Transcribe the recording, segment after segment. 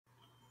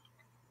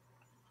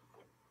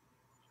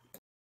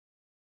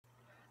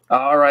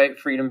All right,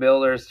 Freedom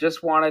Builders,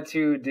 just wanted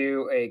to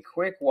do a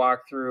quick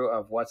walkthrough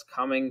of what's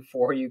coming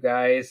for you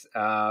guys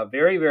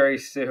very, very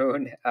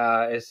soon,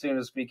 as soon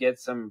as we get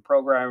some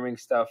programming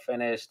stuff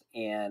finished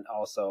and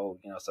also,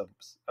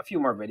 a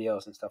few more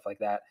videos and stuff like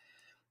that.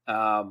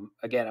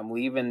 Again, I'm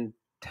leaving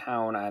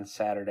town on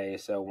Saturday,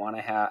 so want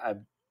to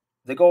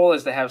the goal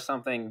is to have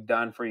something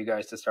done for you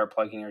guys to start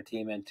plugging your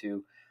team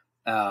into,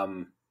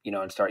 and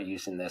start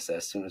using this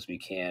as soon as we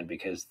can,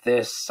 because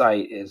this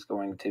site is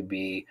going to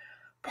be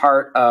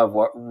part of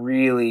what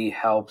really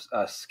helps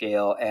us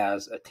scale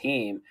as a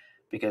team,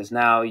 because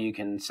now you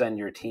can send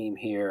your team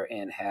here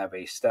and have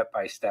a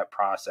step-by-step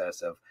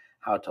process of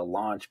how to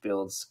launch,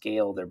 build,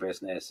 scale their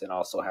business, and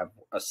also have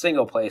a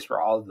single place where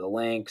all of the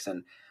links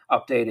and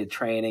updated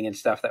training and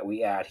stuff that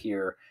we add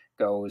here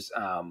goes,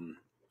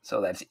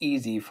 so that's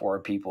easy for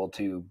people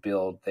to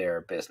build their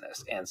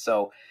business. And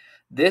so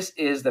this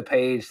is the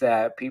page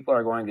that people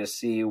are going to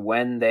see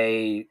when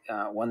they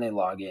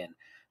log in.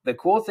 The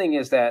cool thing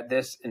is that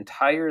this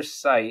entire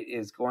site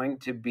is going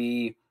to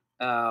be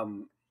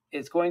yours,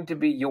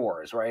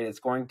 right?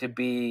 It's going to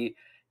be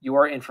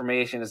your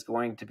information is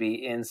going to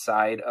be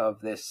inside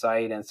of this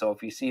site. And so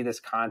if you see this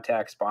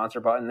contact sponsor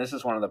button, this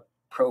is one of the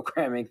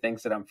programming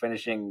things that I'm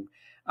finishing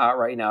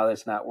right now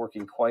that's not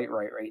working quite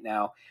right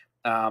now.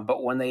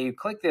 But when they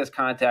click this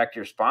contact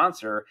your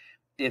sponsor,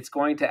 it's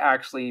going to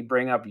actually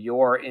bring up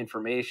your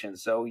information.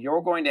 So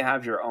you're going to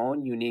have your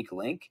own unique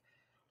link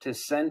to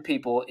send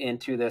people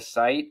into this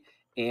site,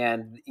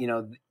 and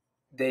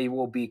they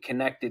will be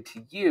connected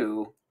to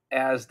you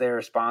as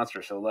their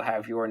sponsor. So they'll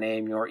have your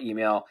name, your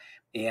email,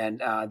 and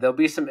there'll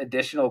be some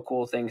additional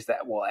cool things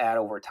that we'll add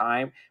over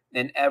time,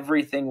 and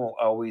everything will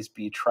always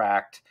be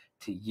tracked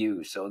to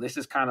you. So this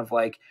is kind of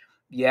like,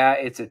 yeah,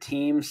 it's a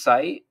team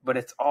site, but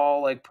it's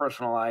all like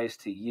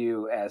personalized to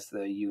you as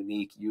the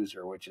unique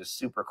user, which is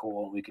super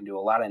cool. And we can do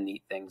a lot of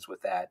neat things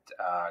with that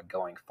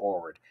going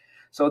forward.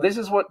 So this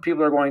is what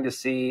people are going to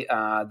see,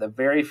 the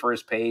very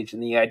first page.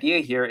 And the idea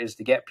here is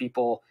to get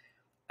people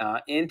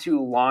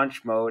into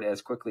launch mode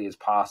as quickly as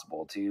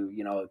possible to,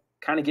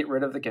 kind of get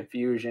rid of the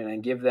confusion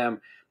and give them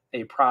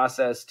a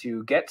process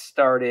to get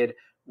started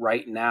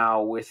right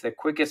now with the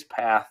quickest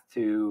path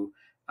to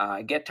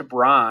get to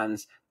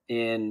bronze.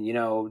 In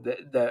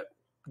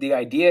the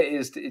idea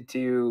is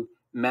to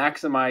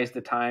maximize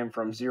the time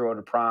from 0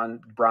 to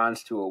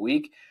bronze to a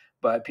week,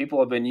 but people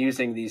have been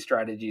using these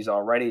strategies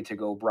already to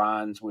go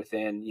bronze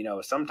within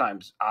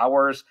sometimes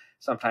hours,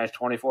 sometimes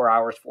 24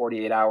 hours,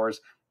 48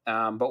 hours.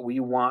 But we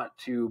want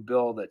to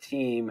build a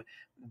team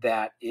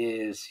that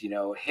is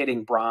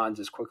hitting bronze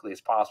as quickly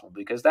as possible,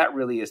 because that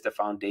really is the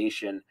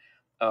foundation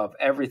of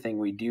everything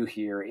we do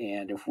here.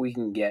 And if we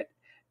can get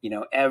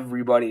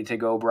everybody to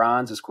go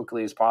bronze as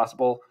quickly as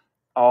possible,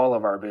 all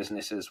of our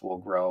businesses will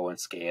grow and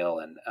scale.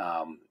 And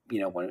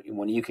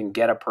when you can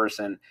get a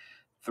person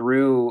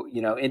through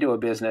into a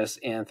business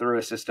and through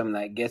a system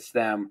that gets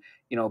them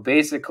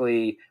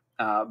basically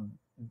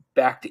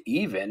back to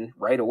even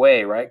right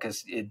away, right?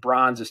 Because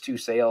bronze is 2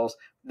 sales.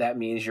 That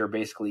means you're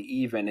basically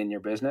even in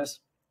your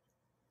business.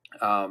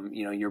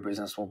 Your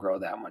business will grow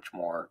that much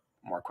more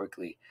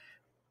quickly.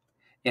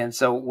 And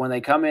so when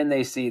they come in,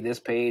 they see this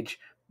page.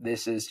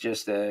 This is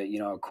just a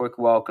quick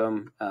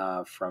welcome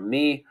from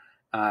me.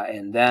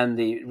 And then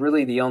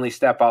the only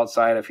step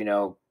outside of,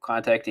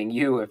 contacting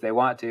you if they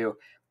want to,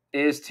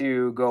 is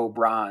to go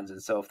bronze.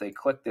 And so if they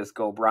click this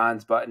go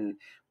bronze button,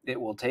 it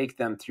will take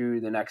them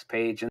through the next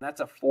page. And that's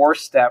a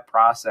 4-step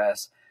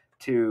process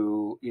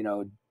to,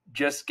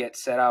 just get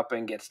set up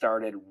and get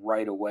started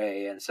right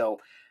away. And so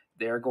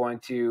they're going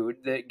to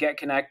get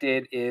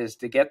connected is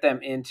to get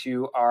them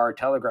into our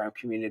Telegram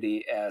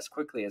community as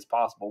quickly as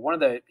possible. One of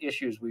the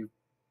issues we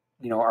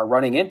are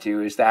running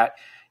into is that,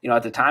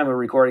 at the time of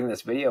recording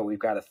this video, we've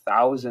got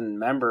 1,000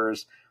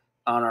 members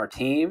on our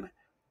team,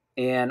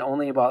 and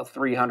only about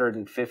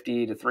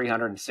 350 to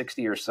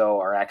 360 or so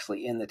are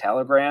actually in the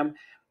Telegram.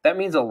 That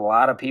means a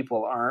lot of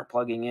people aren't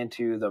plugging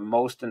into the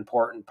most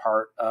important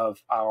part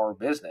of our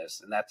business,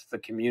 and that's the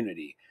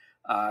community.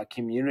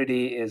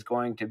 Community is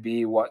going to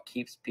be what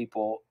keeps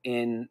people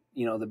in,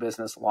 the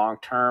business long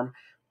term.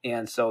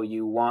 And so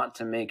you want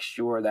to make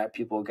sure that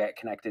people get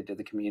connected to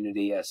the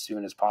community as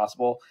soon as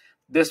possible.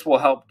 This will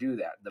help do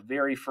that. The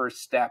very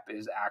first step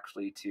is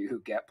actually to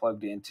get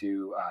plugged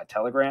into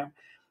Telegram.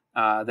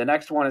 The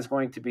next one is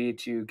going to be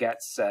to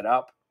get set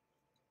up.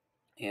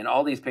 And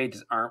all these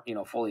pages aren't,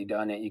 fully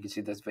done yet. You can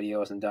see this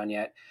video isn't done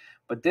yet.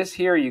 But this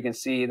here, you can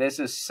see this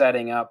is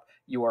setting up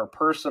your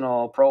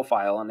personal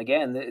profile. And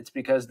again, it's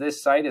because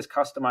this site is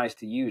customized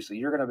to you. So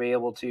you're going to be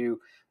able to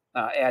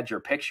add your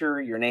picture,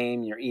 your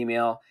name, your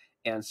email.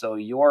 And so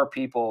your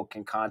people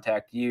can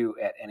contact you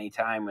at any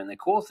time. And the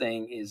cool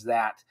thing is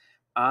that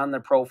on the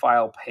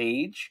profile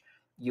page,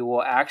 you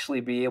will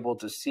actually be able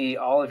to see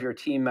all of your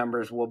team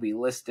members will be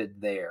listed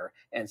there.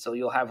 And so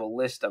you'll have a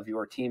list of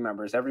your team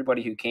members.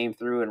 Everybody who came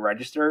through and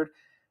registered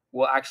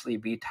will actually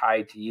be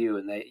tied to you,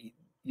 and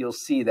you'll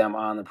see them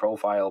on the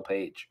profile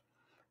page.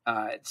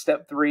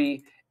 Step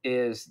 3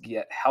 is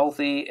get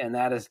healthy, and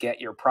that is get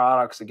your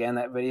products. Again,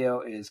 that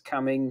video is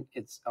coming.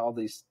 It's all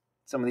these,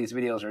 some of these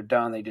videos are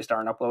done. They just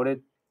aren't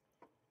uploaded.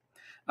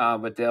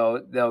 But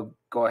they'll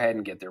go ahead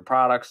and get their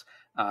products,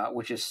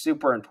 which is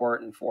super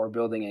important for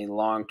building a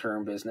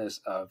long-term business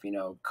of, you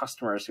know,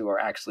 customers who are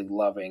actually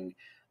loving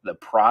the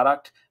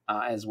product,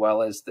 as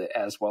well as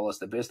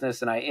the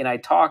business. And I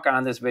talk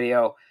on this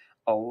video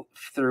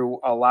through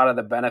a lot of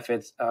the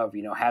benefits of,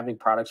 you know, having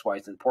products, why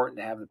it's important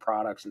to have the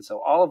products. And so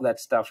all of that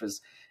stuff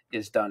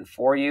is done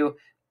for you.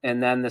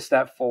 And then the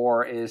step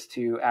 4 is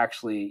to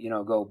actually, you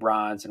know, go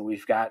bronze. And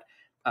we've got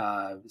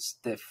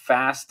the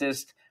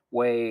fastest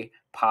way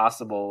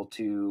possible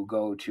to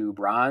go to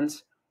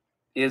bronze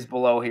is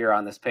below here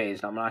on this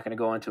page. Now, I'm not going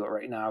to go into it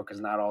right now because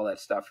not all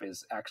that stuff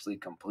is actually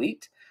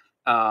complete.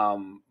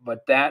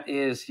 But that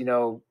is, you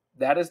know,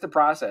 that is the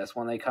process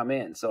when they come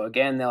in. So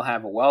again, they'll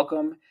have a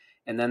welcome,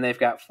 and then they've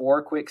got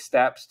 4 quick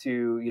steps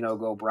to, you know,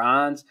 go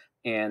bronze.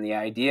 And the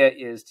idea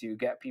is to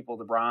get people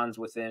to bronze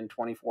within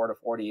 24 to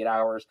 48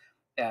 hours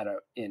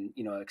you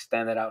know,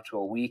 extend it out to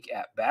a week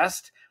at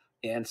best.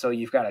 And so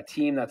you've got a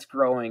team that's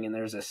growing, and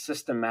there's a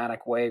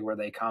systematic way where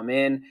they come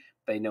in,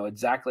 they know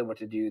exactly what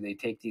to do. They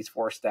take these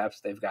 4 steps.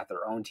 They've got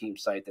their own team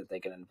site that they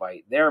can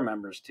invite their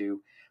members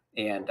to.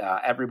 And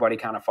everybody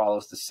kind of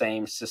follows the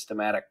same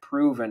systematic,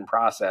 proven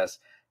process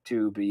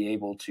to be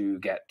able to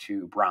get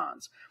to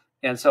bronze.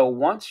 And so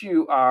once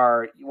you've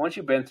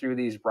been through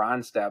these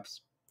bronze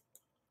steps,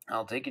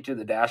 I'll take you to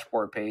the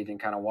dashboard page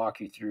and kind of walk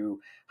you through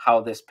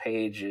how this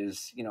page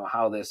is, you know,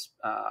 how this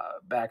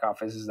back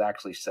office is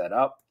actually set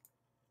up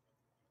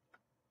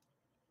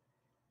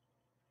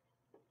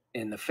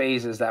in the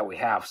phases that we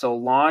have. So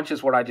launch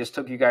is what I just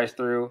took you guys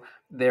through.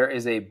 There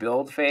is a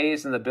build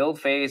phase, and the build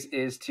phase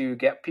is to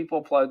get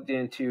people plugged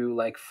into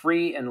like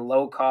free and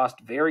low cost,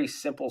 very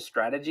simple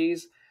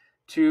strategies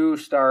to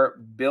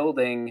start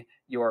building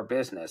your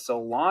business. So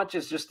launch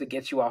is just to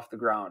get you off the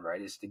ground,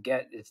 right? It's to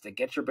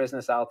get your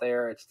business out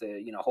there. It's to,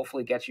 you know,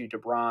 hopefully get you to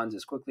bronze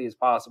as quickly as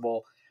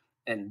possible.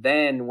 And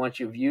then once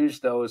you've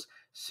used those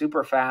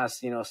super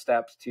fast, you know,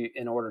 steps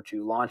in order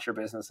to launch your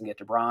business and get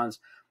to bronze,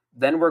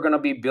 then we're going to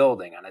be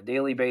building on a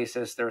daily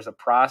basis. There's a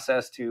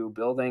process to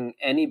building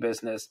any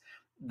business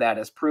that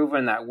is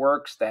proven, that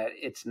works, that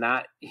it's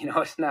not, you know,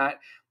 it's not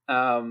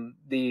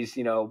these,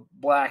 you know,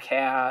 black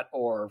hat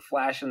or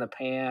flash in the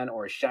pan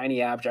or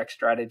shiny object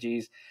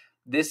strategies.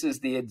 This is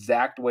the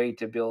exact way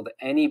to build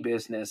any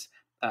business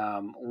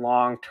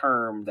long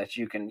term that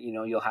you can, you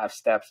know, you'll have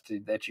steps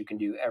that you can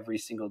do every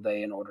single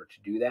day in order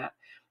to do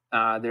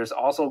that. There's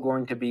also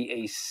going to be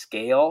a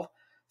scale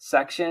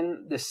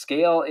section. The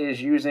scale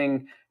is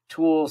using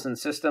tools and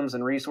systems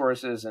and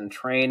resources and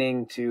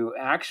training to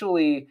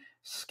actually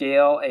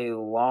scale a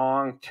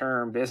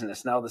long-term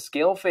business. Now, the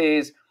scale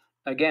phase,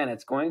 again,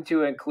 it's going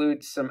to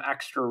include some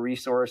extra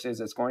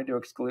resources. It's going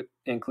to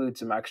include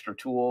some extra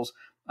tools.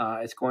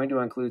 It's going to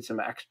include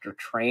some extra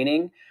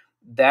training.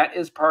 That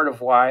is part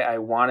of why I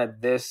wanted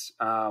this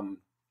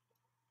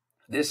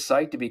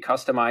site to be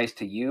customized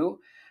to you,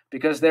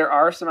 because there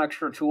are some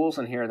extra tools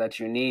in here that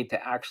you need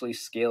to actually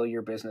scale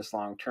your business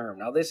long term.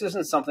 Now, this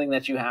isn't something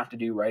that you have to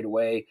do right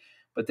away,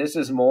 but this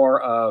is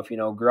more of, you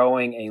know,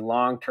 growing a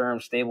long-term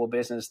stable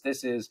business.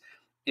 This is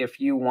if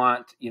you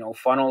want, you know,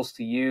 funnels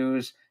to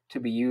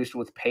be used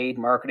with paid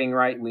marketing,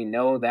 right? We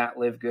know that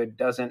LiveGood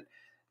doesn't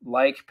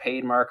like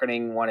paid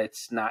marketing when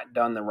it's not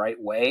done the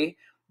right way.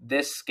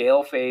 This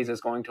scale phase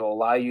is going to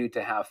allow you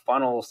to have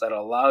funnels that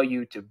allow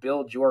you to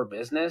build your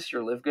business,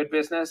 your LiveGood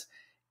business,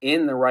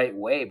 in the right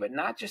way, but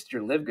not just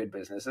your LiveGood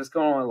business. It's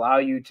going to allow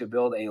you to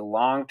build a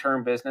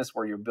long-term business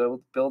where you're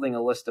building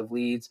a list of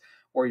leads,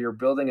 or you're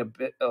building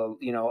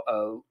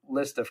a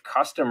list of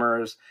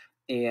customers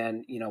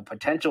and, you know,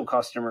 potential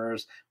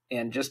customers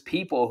and just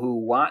people who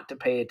want to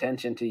pay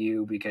attention to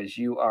you because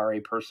you are a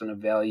person of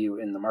value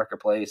in the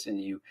marketplace and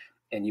you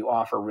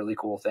offer really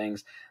cool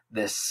things.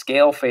 This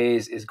scale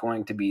phase is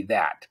going to be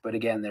that. But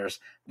again,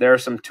 there are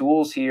some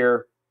tools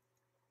here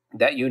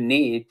that you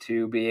need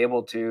to be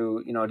able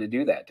to, you know, to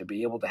do that, to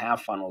be able to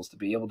have funnels, to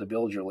be able to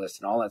build your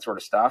list and all that sort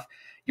of stuff.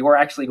 You are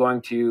actually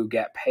going to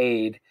get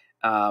paid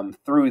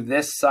through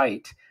this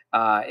site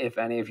if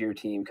any of your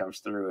team comes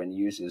through and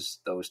uses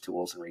those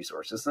tools and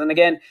resources. And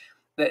again,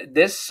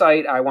 this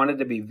site, I wanted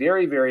to be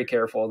very, very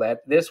careful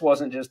that this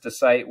wasn't just a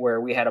site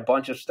where we had a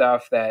bunch of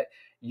stuff that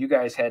you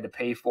guys had to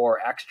pay for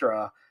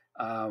extra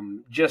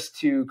just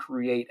to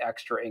create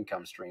extra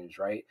income streams,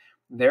 right?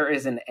 There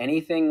isn't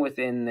anything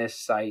within this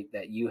site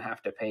that you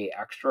have to pay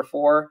extra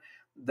for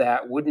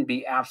that wouldn't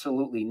be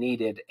absolutely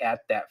needed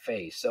at that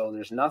phase. So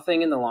there's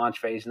nothing in the launch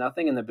phase,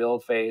 nothing in the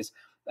build phase.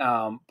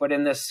 But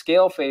in this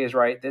scale phase,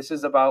 right, this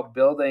is about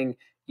building,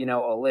 you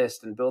know, a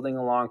list and building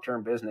a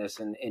long-term business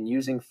and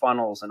using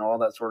funnels and all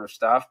that sort of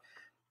stuff.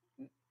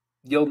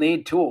 You'll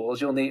need tools.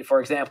 You'll need, for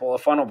example, a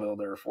funnel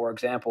builder, for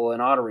example, an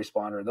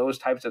autoresponder, those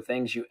types of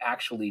things you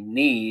actually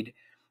need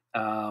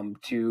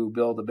to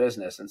build a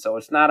business. And so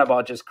it's not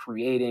about just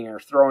creating or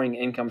throwing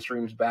income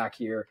streams back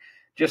here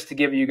just to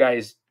give you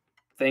guys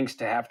things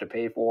to have to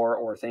pay for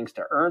or things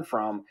to earn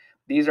from.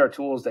 these are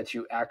tools that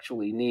you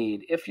actually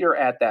need if you're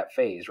at that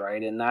phase,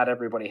 right? And not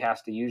everybody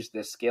has to use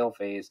this scale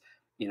phase,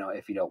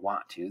 if you don't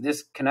want to.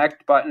 This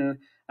connect button,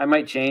 I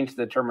might change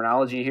the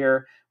terminology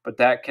here, but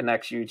that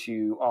connects you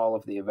to all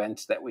of the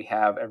events that we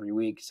have every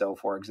week. So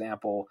for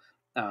example,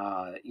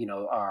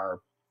 our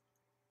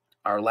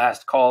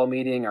last call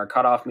meeting, our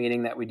cutoff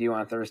meeting that we do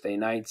on Thursday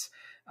nights,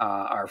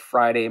 our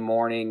Friday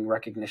morning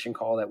recognition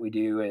call that we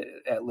do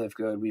at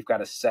LiveGood. We've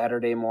got a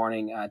Saturday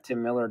morning.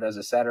 Tim Miller does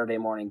a Saturday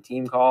morning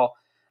team call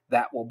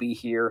that will be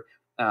here.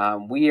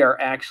 We are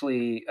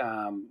actually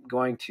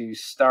going to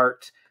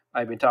start.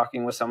 I've been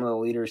talking with some of the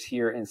leaders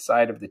here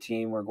inside of the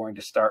team. We're going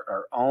to start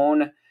our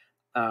own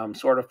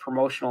sort of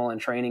promotional and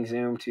training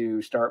Zoom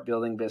to start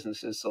building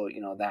businesses. So,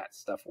 that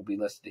stuff will be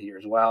listed here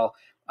as well.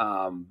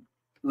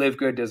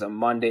 LiveGood does a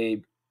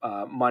Monday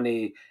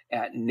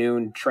at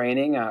noon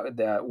training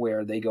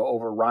where they go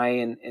over,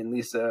 Ryan and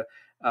Lisa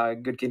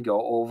Goodkin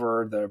go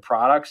over the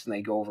products and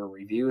they go over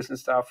reviews and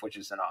stuff, which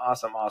is an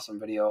awesome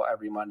video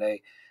every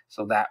Monday.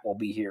 So that will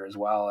be here as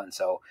well. And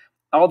so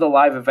all the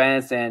live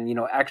events and,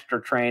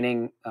 extra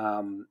training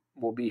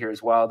will be here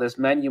as well. This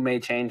menu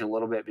may change a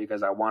little bit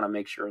because I want to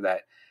make sure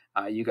that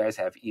you guys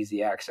have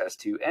easy access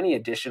to any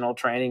additional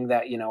training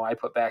that, I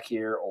put back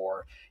here,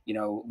 or,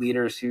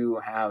 leaders who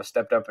have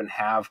stepped up and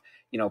have,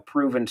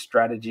 proven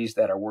strategies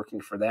that are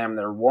working for them.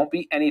 There won't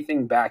be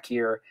anything back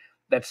here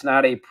that's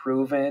not a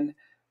proven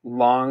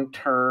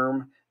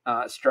long-term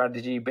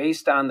strategy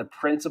based on the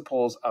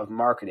principles of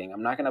marketing.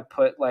 I'm not going to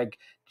put like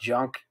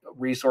junk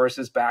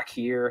resources back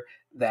here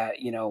that,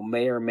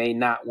 may or may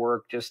not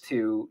work just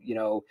to,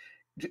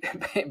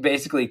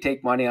 basically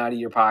take money out of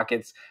your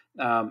pockets.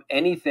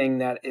 Anything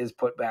that is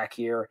put back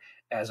here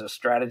as a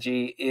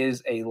strategy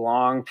is a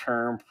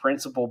long-term,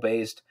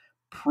 principle-based,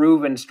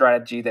 proven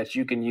strategy that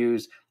you can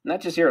use,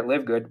 not just here at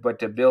LiveGood, but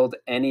to build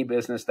any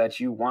business that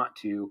you want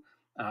to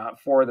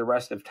for the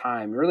rest of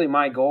time. Really,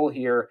 my goal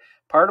here,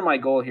 part of my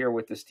goal here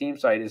with this team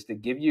site is to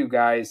give you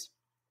guys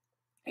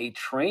a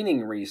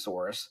training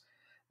resource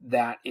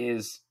that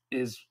is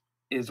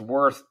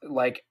worth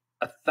like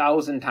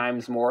 1,000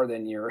 times more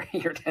than your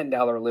 $10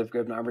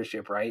 LiveGood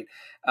membership, right?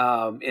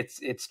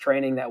 It's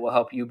training that will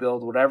help you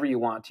build whatever you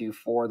want to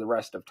for the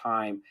rest of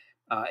time,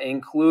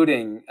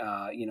 including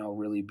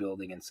really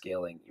building and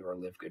scaling your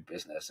LiveGood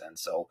business. And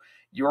so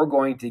you're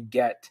going to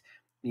get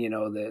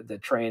the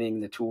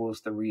training, the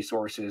tools, the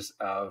resources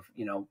of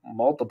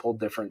multiple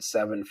different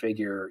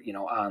 7-figure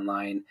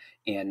online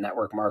and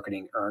network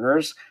marketing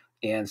earners.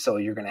 And so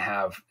you're going to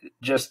have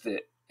just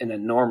an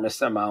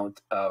enormous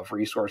amount of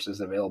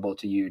resources available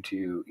to you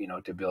to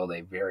build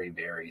a very,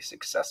 very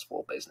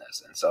successful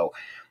business. And so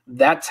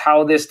that's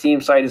how this team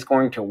site is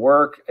going to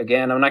work.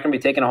 Again, I'm not going to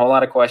be taking a whole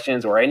lot of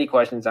questions or any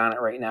questions on it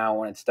right now.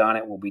 When it's done,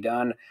 it will be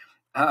done.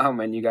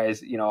 And you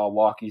guys, I'll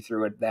walk you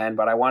through it then,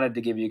 but I wanted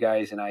to give you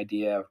guys an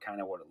idea of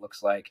kind of what it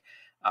looks like,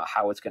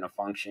 how it's going to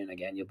function.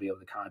 Again, you'll be able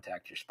to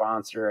contact your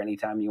sponsor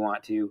anytime you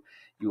want to.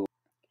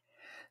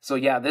 So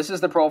yeah, this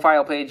is the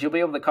profile page. You'll be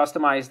able to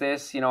customize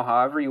this,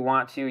 however you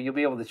want to. You'll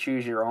be able to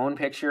choose your own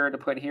picture to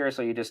put here.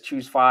 So you just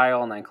choose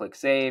file and then click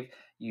save.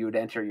 You would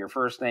enter your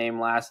first name,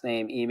 last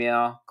name,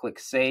 email, click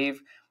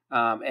save.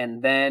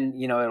 And then,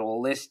 it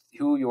will list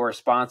who your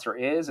sponsor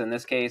is. In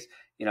this case,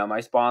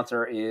 my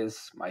sponsor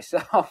is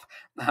myself,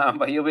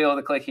 but you'll be able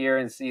to click here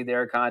and see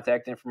their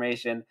contact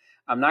information.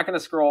 I'm not going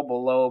to scroll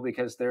below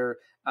because there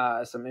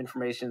some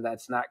information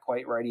that's not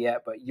quite right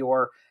yet, but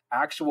your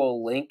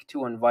actual link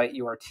to invite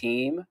your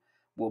team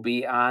will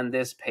be on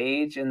this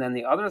page. And then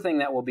the other thing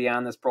that will be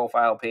on this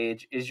profile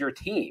page is your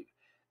team.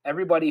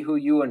 Everybody who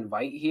you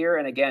invite here,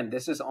 and again,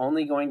 this is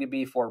only going to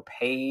be for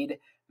paid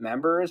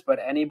members, but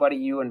anybody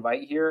you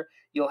invite here,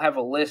 you'll have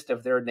a list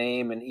of their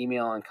name and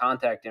email and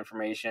contact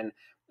information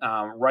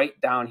right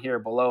down here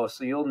below.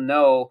 So you'll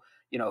know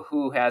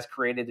who has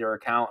created their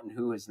account and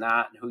who is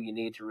not, and who you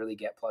need to really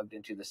get plugged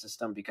into the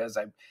system. Because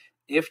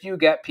if you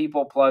get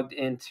people plugged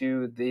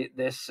into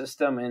this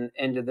system and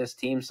into this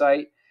team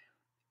site,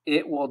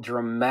 it will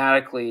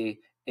dramatically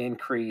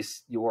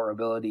increase your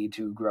ability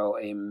to grow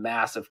a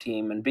massive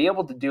team and be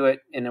able to do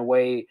it in a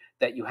way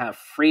that you have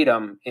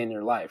freedom in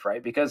your life,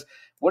 right? Because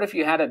what if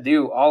you had to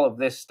do all of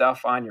this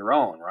stuff on your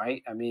own,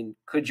 right? I mean,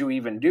 could you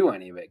even do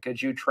any of it?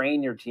 Could you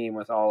train your team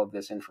with all of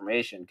this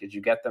information? Could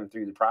you get them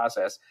through the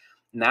process?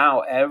 Now,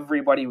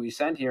 everybody we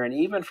send here, and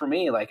even for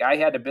me, like I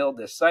had to build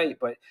this site,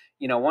 but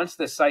once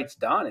this site's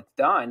done, it's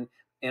done.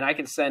 And I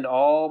can send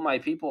all my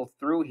people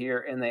through here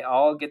and they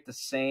all get the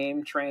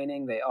same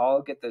training. They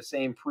all get the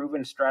same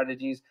proven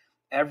strategies.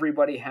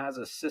 Everybody has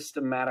a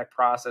systematic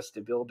process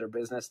to build their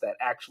business that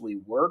actually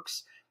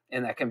works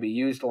and that can be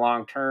used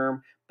long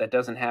term, that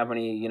doesn't have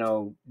any,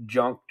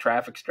 junk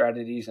traffic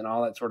strategies and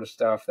all that sort of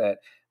stuff that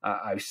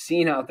I've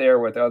seen out there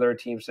with other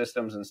team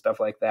systems and stuff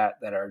like that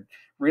are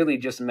really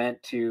just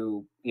meant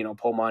to,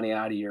 pull money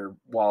out of your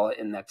wallet.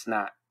 And that's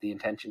not the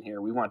intention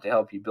here. We want to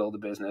help you build a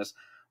business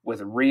with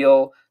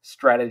real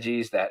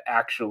strategies that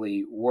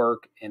actually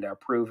work and are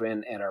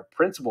proven and are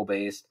principle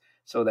based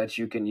so that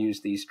you can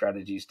use these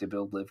strategies to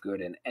build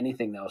LiveGood and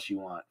anything else you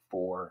want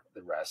for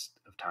the rest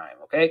of time.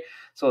 Okay,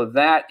 so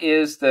that's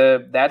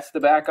the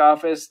back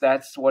office.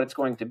 That's what it's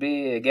going to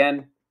be.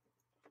 Again,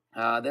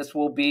 this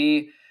will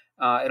be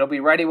it'll be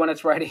ready when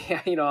it's ready.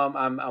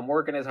 I'm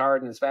working as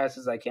hard and as fast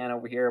as I can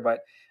over here, but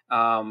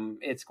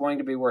it's going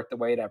to be worth the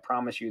wait. I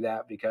promise you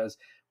that, because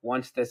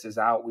once this is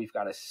out, we've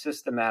got a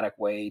systematic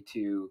way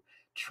to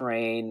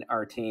train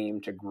our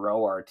team, to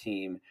grow our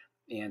team,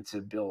 and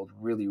to build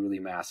really, really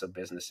massive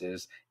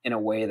businesses in a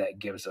way that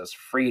gives us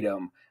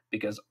freedom,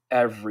 because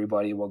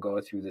everybody will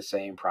go through the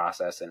same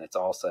process, and it's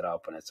all set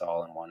up and it's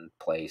all in one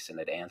place, and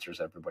it answers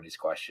everybody's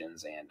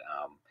questions, and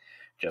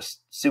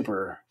just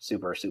super,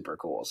 super, super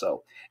cool.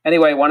 So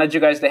anyway, wanted you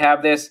guys to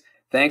have this.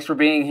 Thanks for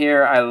being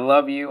here. I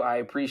love you. I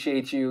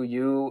appreciate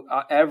you.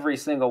 Every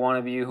single one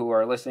of you who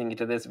are listening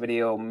to this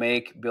video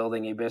make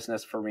building a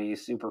business for me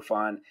super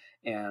fun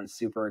and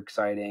super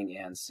exciting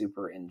and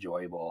super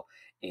enjoyable.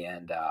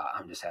 And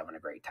I'm just having a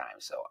great time.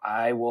 So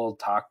I will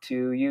talk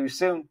to you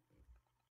soon.